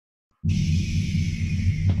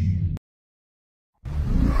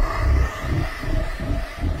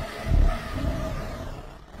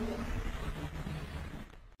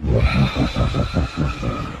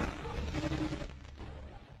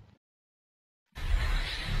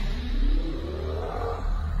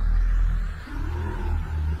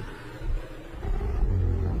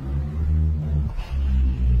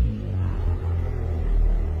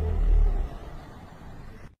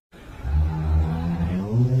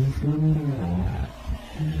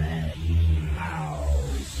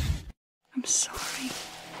I'm sorry.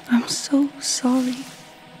 I'm so sorry.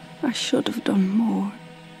 I should have done more.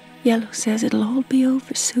 Yellow says it'll all be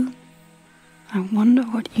over soon. I wonder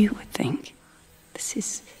what you would think. This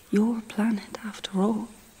is your planet after all.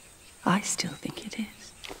 I still think it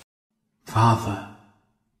is. Father,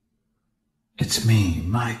 it's me,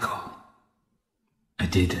 Michael. I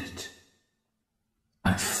did it.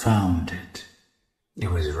 I found it. It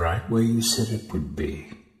was right where you said it would be.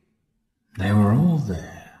 They were all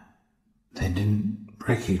there. They didn't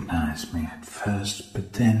recognize me at first,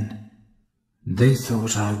 but then they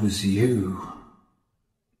thought I was you.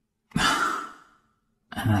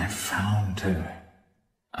 And I found her.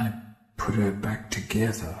 I put her back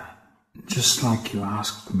together, just like you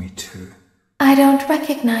asked me to. I don't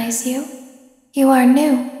recognize you. You are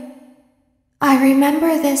new. I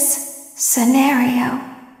remember this scenario,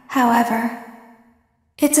 however.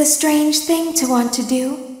 It's a strange thing to want to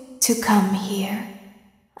do, to come here.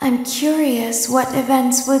 I'm curious what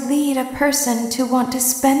events would lead a person to want to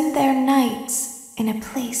spend their nights in a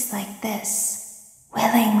place like this,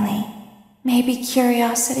 willingly. Maybe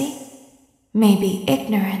curiosity, maybe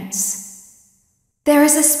ignorance. There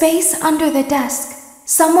is a space under the desk.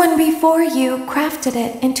 Someone before you crafted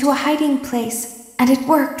it into a hiding place, and it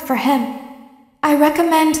worked for him. I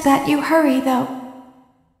recommend that you hurry, though.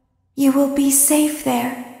 You will be safe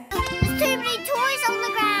there. There's too many toys on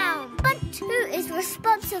the ground. But who is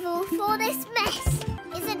responsible for this mess?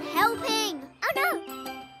 Isn't helping. Oh no.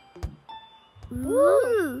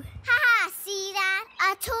 Ooh. Haha, see that?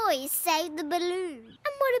 Our toys saved the balloon.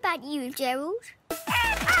 And what about you, Gerald?